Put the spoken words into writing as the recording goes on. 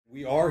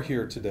We are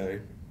here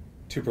today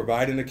to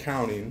provide an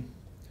accounting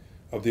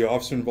of the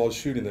officer-involved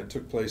shooting that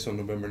took place on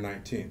November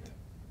 19th.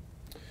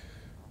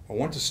 I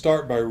want to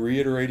start by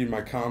reiterating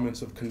my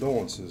comments of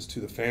condolences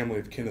to the family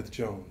of Kenneth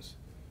Jones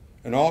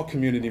and all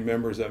community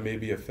members that may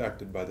be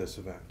affected by this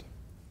event.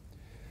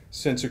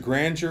 Since a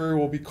grand jury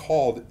will be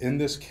called in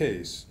this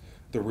case,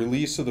 the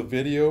release of the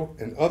video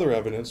and other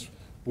evidence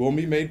will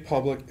be made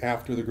public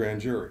after the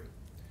grand jury.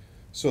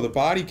 So the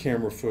body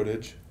camera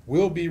footage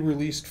will be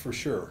released for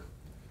sure,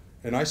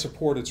 and I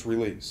support its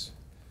release.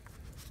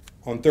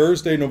 On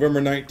Thursday,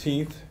 November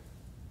 19th,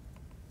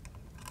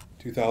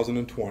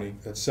 2020,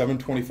 at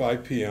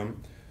 7:25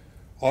 p.m.,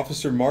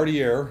 Officer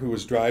Schmaderer, who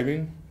was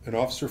driving, and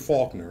Officer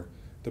Faulkner,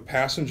 the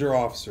passenger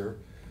officer,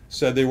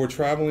 said they were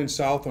traveling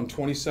south on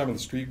 27th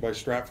Street by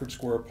Stratford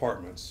Square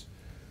Apartments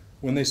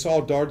when they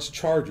saw a Dodge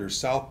Charger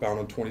southbound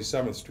on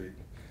 27th Street,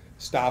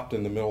 stopped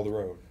in the middle of the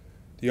road.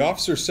 The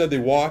officer said they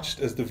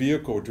watched as the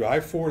vehicle would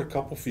drive forward a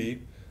couple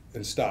feet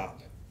and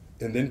stop,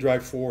 and then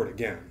drive forward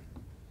again.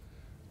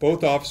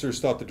 Both officers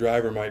thought the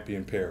driver might be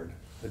impaired.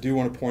 I do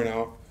want to point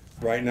out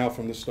right now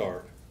from the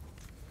start,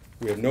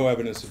 we have no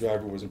evidence the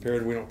driver was impaired,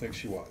 and we don't think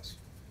she was.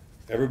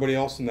 Everybody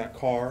else in that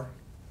car,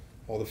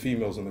 all the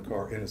females in the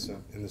car, are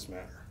innocent in this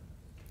matter.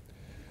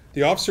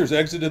 The officers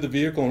exited the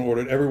vehicle and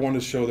ordered everyone to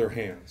show their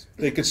hands.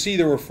 They could see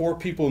there were 4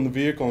 people in the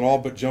vehicle, and all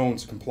but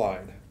Jones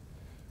complied.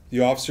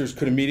 The officers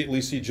could immediately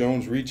see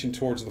Jones reaching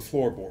towards the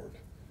floorboard.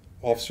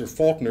 Officer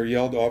Faulkner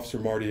yelled to Officer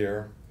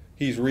Schmaderer,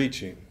 "He's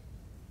reaching."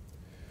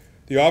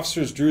 The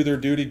officers drew their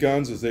duty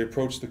guns as they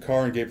approached the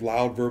car and gave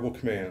loud verbal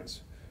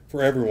commands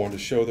for everyone to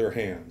show their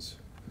hands.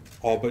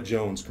 All but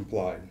Jones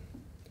complied.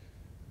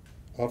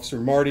 Officer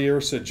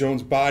Schmaderer said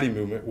Jones' body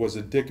movement was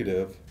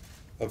indicative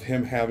of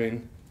him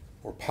having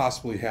or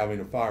possibly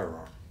having a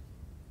firearm.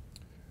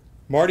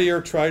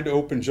 Schmaderer tried to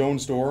open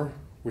Jones' door,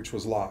 which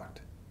was locked.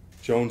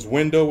 Jones'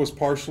 window was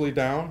partially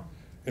down,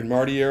 and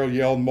Schmaderer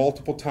yelled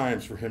multiple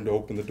times for him to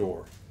open the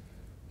door.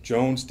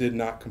 Jones did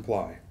not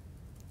comply.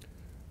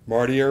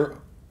 Schmaderer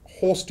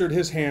holstered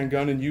his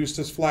handgun and used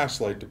his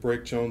flashlight to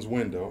break Jones'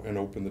 window and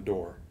open the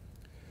door.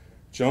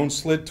 Jones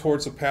slid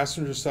towards the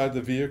passenger side of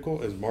the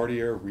vehicle as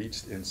Schmaderer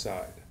reached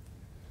inside.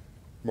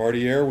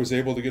 Schmaderer was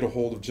able to get a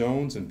hold of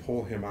Jones and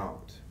pull him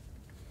out.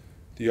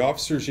 The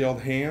officers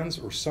yelled hands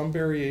or some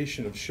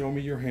variation of "show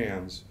me your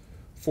hands"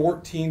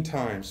 14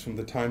 times from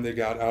the time they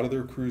got out of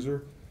their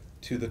cruiser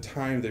to the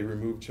time they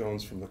removed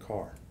Jones from the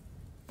car.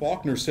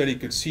 Faulkner said he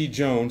could see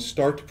Jones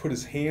start to put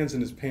his hands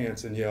in his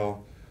pants and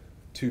yell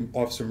to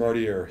Officer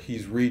Schmaderer,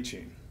 "He's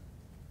reaching."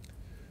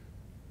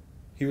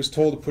 He was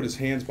told to put his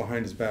hands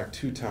behind his back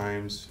 2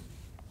 times,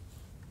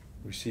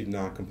 received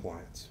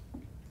non-compliance.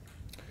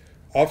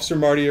 Officer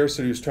Schmaderer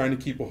said he was trying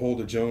to keep a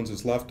hold of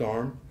Jones's left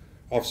arm.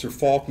 Officer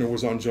Faulkner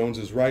was on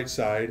Jones's right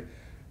side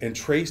and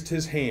traced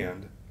his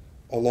hand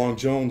along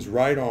Jones'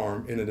 right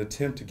arm in an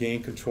attempt to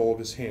gain control of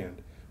his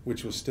hand,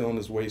 which was still in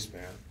his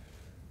waistband.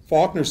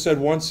 Faulkner said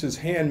once his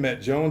hand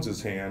met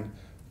Jones's hand,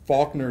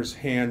 Faulkner's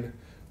hand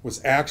was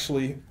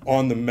actually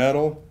on the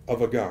metal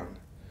of a gun.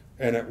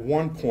 And at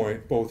one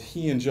point, both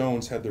he and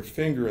Jones had their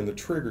finger in the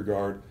trigger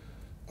guard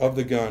of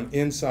the gun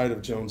inside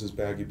of Jones's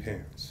baggy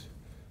pants.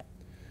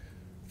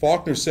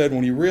 Faulkner said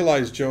when he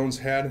realized Jones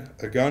had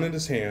a gun in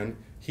his hand,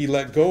 he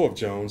let go of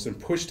Jones and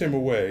pushed him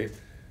away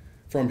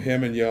from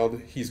him and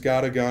yelled, "He's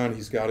got a gun,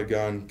 he's got a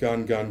gun,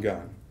 gun, gun,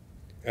 gun,"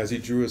 as he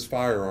drew his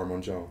firearm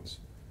on Jones.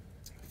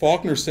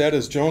 Faulkner said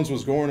as Jones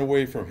was going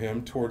away from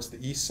him towards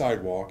the east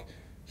sidewalk,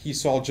 he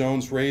saw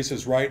Jones raise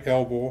his right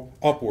elbow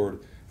upward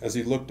as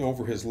he looked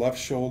over his left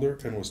shoulder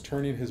and was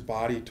turning his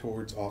body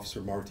towards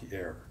Officer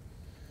Schmaderer.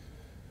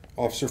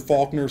 Officer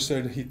Faulkner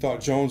said he thought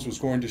Jones was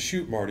going to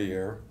shoot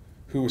Schmaderer,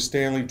 who was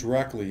standing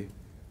directly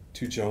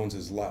to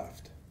Jones's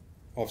left.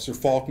 Officer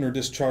Faulkner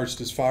discharged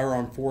his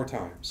firearm 4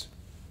 times.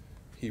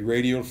 He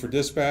radioed for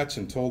dispatch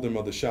and told them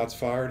of the shots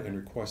fired and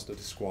requested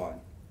a squad.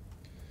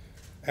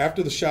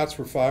 After the shots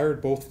were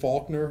fired, both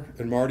Faulkner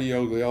and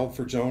Schmaderer yelled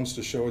for Jones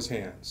to show his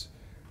hands.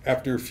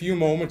 After a few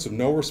moments of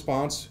no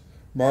response,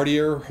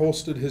 Schmaderer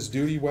holstered his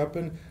duty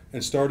weapon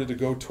and started to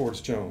go towards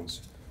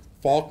Jones.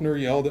 Faulkner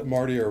yelled at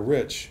Schmaderer,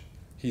 "Rich,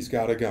 he's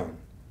got a gun."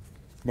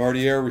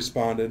 Schmaderer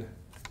responded,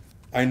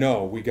 "I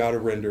know, we gotta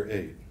render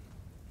aid."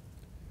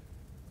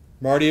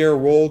 Schmaderer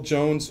rolled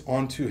Jones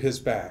onto his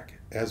back.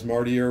 As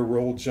Schmaderer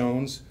rolled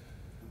Jones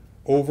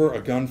over,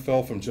 a gun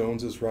fell from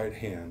Jones's right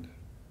hand.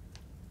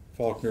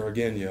 Faulkner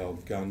again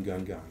yelled, "Gun,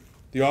 gun, gun."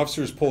 The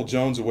officers pulled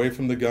Jones away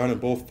from the gun,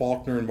 and both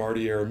Faulkner and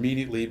Schmaderer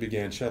immediately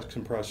began chest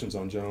compressions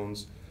on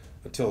Jones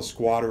until a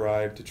squad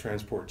arrived to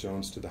transport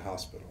Jones to the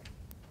hospital.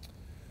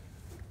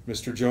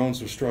 Mr.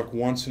 Jones was struck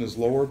once in his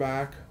lower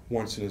back,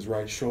 once in his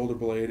right shoulder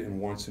blade,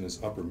 and once in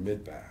his upper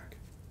mid-back.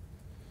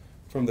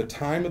 From the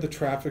time of the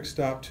traffic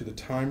stop to the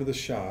time of the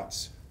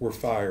shots were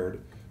fired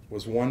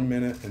was 1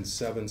 minute and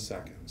 7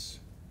 seconds.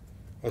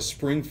 A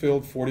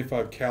Springfield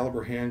 .45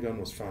 caliber handgun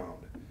was found.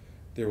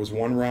 There was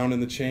 1 round in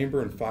the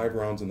chamber and 5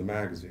 rounds in the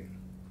magazine.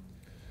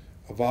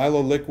 A vial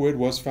of liquid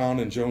was found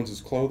in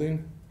Jones's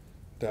clothing.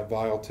 That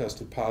vial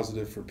tested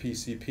positive for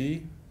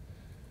PCP.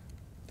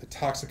 The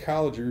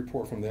toxicology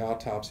report from the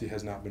autopsy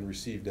has not been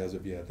received as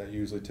of yet. That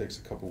usually takes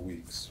a couple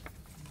weeks.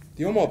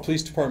 The Omaha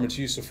Police Department's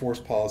use of force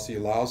policy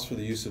allows for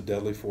the use of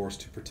deadly force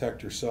to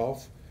protect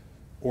yourself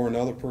or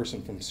another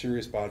person from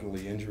serious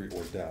bodily injury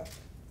or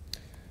death.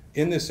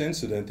 In this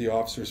incident, the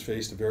officers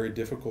faced a very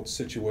difficult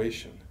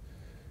situation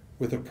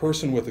with a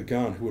person with a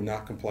gun who would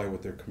not comply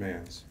with their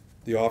commands.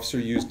 The officer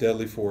used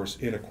deadly force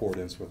in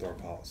accordance with our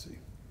policy.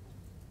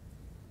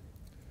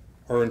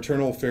 Our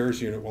Internal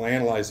Affairs Unit will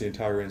analyze the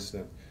entire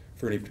incident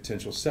for any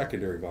potential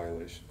secondary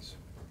violations.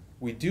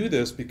 We do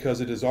this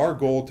because it is our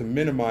goal to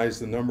minimize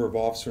the number of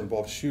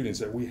officer-involved shootings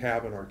that we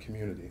have in our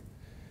community.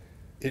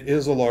 It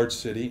is a large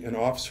city, and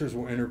officers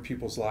will enter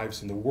people's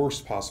lives in the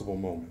worst possible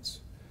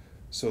moments.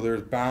 So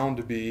there's bound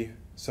to be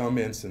some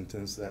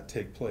incidents that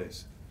take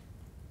place.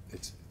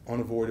 It's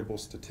unavoidable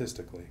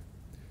statistically.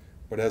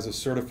 But as a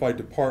certified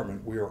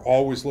department, we are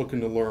always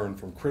looking to learn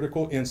from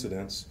critical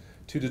incidents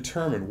to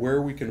determine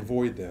where we can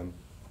avoid them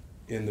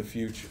in the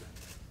future.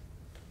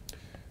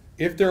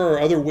 If there are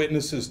other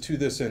witnesses to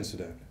this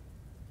incident,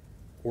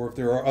 or if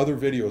there are other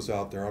videos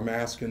out there, I'm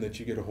asking that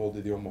you get a hold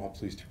of the Omaha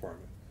Police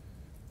Department.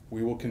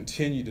 We will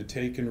continue to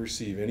take and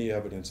receive any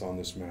evidence on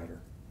this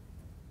matter.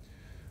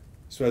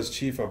 So as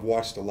chief, I've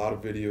watched a lot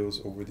of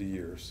videos over the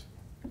years,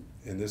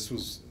 and this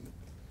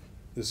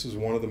is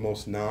one of the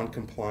most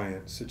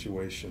non-compliant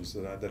situations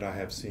that I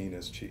have seen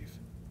as chief.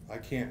 I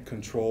can't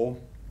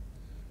control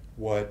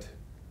what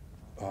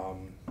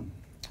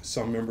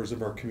some members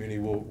of our community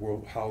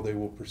how they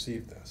will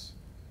perceive this.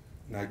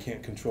 And I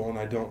can't control, and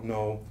I don't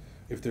know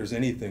if there's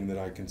anything that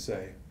I can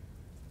say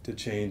to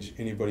change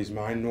anybody's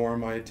mind, nor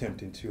am I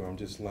attempting to. I'm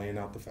just laying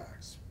out the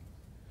facts.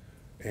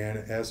 And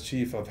as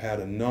chief, I've had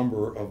a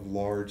number of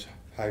large,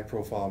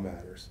 high-profile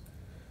matters.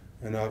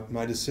 And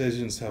my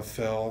decisions have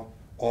fell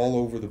all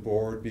over the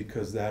board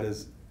because that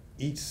is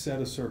each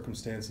set of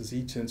circumstances,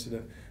 each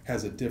incident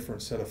has a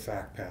different set of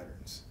fact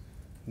patterns.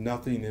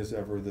 Nothing is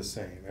ever the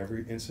same.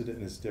 Every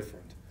incident is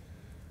different.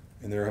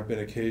 And there have been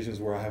occasions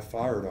where I have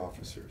fired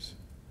officers.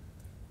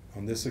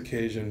 On this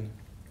occasion,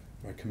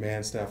 my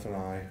command staff and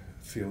I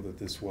feel that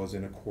this was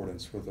in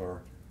accordance with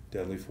our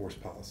deadly force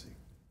policy.